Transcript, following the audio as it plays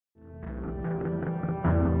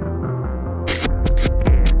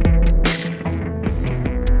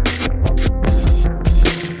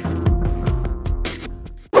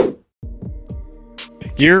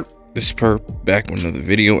Here, this is Perp back with another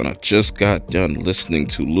video, and I just got done listening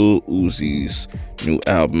to Lil Uzi's new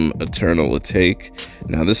album, Eternal Atake.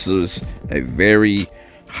 Now, this is a very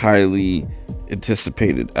highly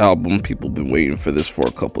anticipated album. People have been waiting for this for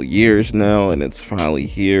a couple years now, and it's finally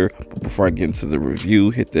here. But before I get into the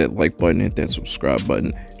review, hit that like button, hit that subscribe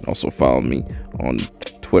button, and also follow me on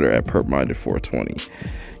Twitter at PerpMinded420.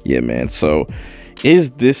 Yeah, man, so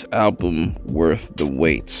is this album worth the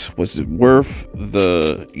wait? Was it worth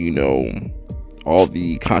the, all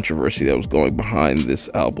the controversy that was going behind this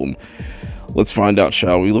album? Let's find out,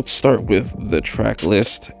 shall we? Let's start with the track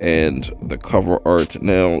list and the cover art.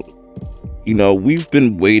 Now, we've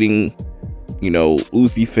been waiting,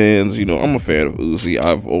 Uzi fans, I'm a fan of Uzi.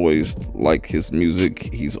 I've always liked his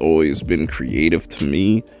music. He's always been creative to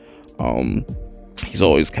me. He's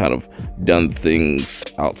always kind of done things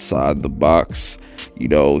outside the box.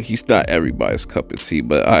 He's not everybody's cup of tea,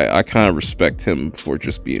 but I kind of respect him for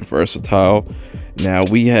just being versatile. Now,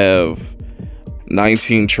 we have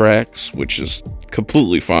 19 tracks, which is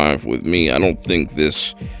completely fine with me. I don't think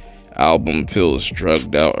this album feels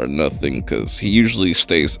drugged out or nothing, because he usually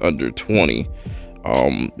stays under 20.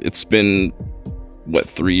 It's been,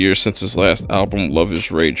 3 years since his last album, Love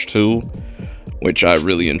Is Rage 2, which I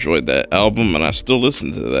really enjoyed that album, and I still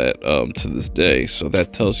listen to that to this day. So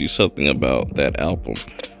that tells you something about that album.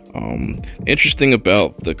 Interesting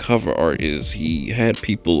about the cover art is he had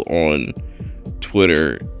people on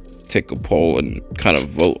Twitter take a poll and kind of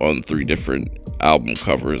vote on 3 different album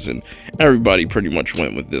covers, and everybody pretty much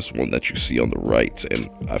went with this one that you see on the right, and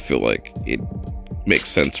I feel like it makes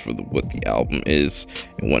sense for what the album is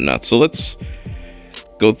and whatnot. So let's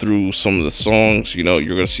go through some of the songs. You're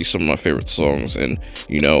gonna see some of my favorite songs, and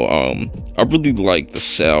I really like the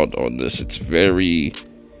sound on this. It's very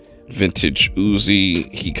vintage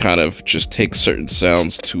Uzi. He kind of just takes certain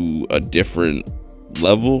sounds to a different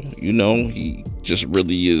level. He just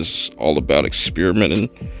really is all about experimenting,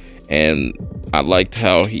 and I liked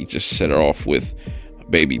how he just set it off with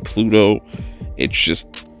Baby Pluto. It's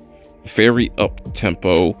just very up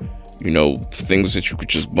tempo, things that you could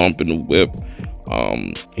just bump in the whip.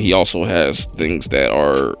 He also has things that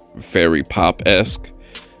are very pop-esque.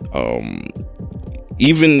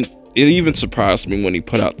 It even surprised me when he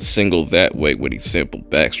put out the single That Way, when he sampled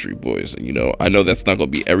Backstreet Boys. I know that's not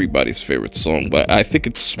going to be everybody's favorite song, but I think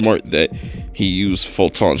it's smart that he used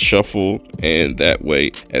Photon Shuffle and That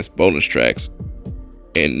Way as bonus tracks,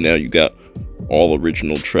 and now you got all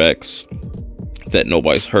original tracks that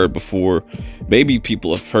nobody's heard before. Maybe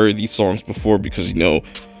people have heard these songs before because a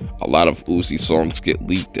lot of Uzi songs get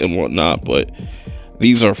leaked and whatnot, but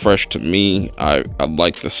these are fresh to me. I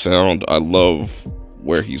like the sound. I love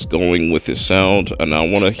where he's going with his sound, and I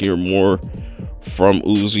want to hear more from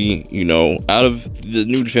Uzi. Out of the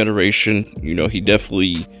new generation, he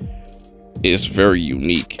definitely is very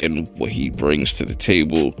unique in what he brings to the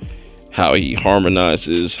table, how he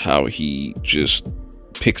harmonizes, how he just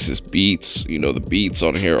picks his beats. The beats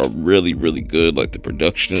on here are really, really good. Like, the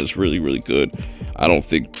production is really, really good. I don't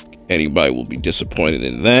think anybody will be disappointed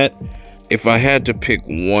in that. If I had to pick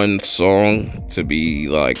one song to be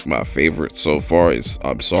like my favorite so far, is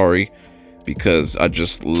I'm Sorry, because I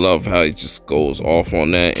just love how he just goes off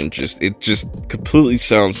on that, and it just completely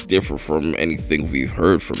sounds different from anything we've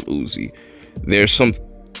heard from Uzi. There's some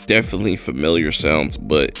definitely familiar sounds,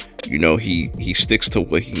 but he sticks to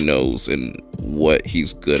what he knows and what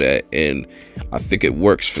he's good at, and I think it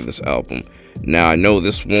works for this album. Now, I know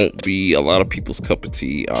this won't be a lot of people's cup of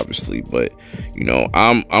tea, obviously, but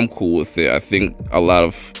I'm cool with it. I think a lot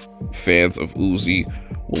of fans of Uzi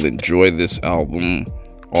will enjoy this album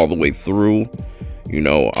all the way through.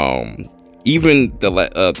 Even the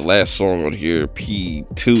last song on here,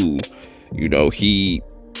 P2,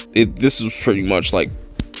 this is pretty much like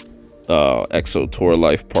EXO Tour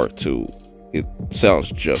Life Part 2. It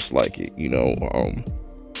sounds just like it.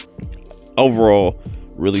 Overall,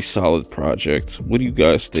 really solid project. What do you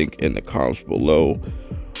guys think in the comments below?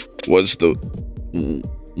 Was the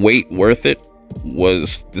wait worth it?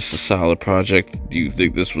 Was this a solid project? Do you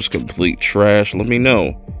think this was complete trash? Let me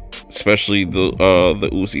know, especially the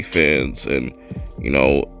Uzi fans. And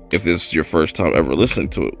if this is your first time ever listening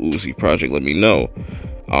to an Uzi project, let me know.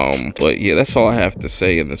 But yeah, that's all I have to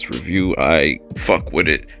say in this review. I fuck with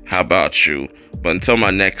it. How about you? But until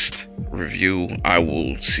my next review, I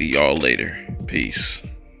will see y'all later. Peace.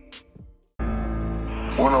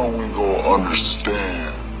 When are we gonna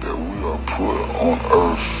understand that we are put on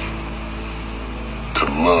earth to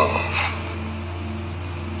love?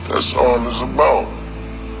 That's all it's about.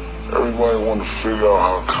 Everybody wanna figure out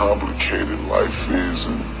how complicated life is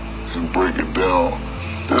and break it down.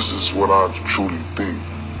 This is what I truly think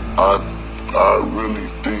I really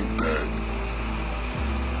think that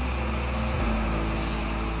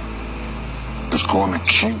it's going to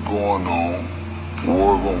keep going on.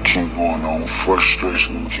 War gonna keep going on.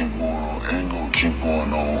 Frustration gonna keep going on. Anger gonna keep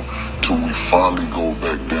going on till we finally go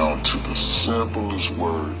back down to the simplest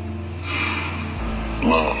word: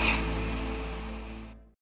 love.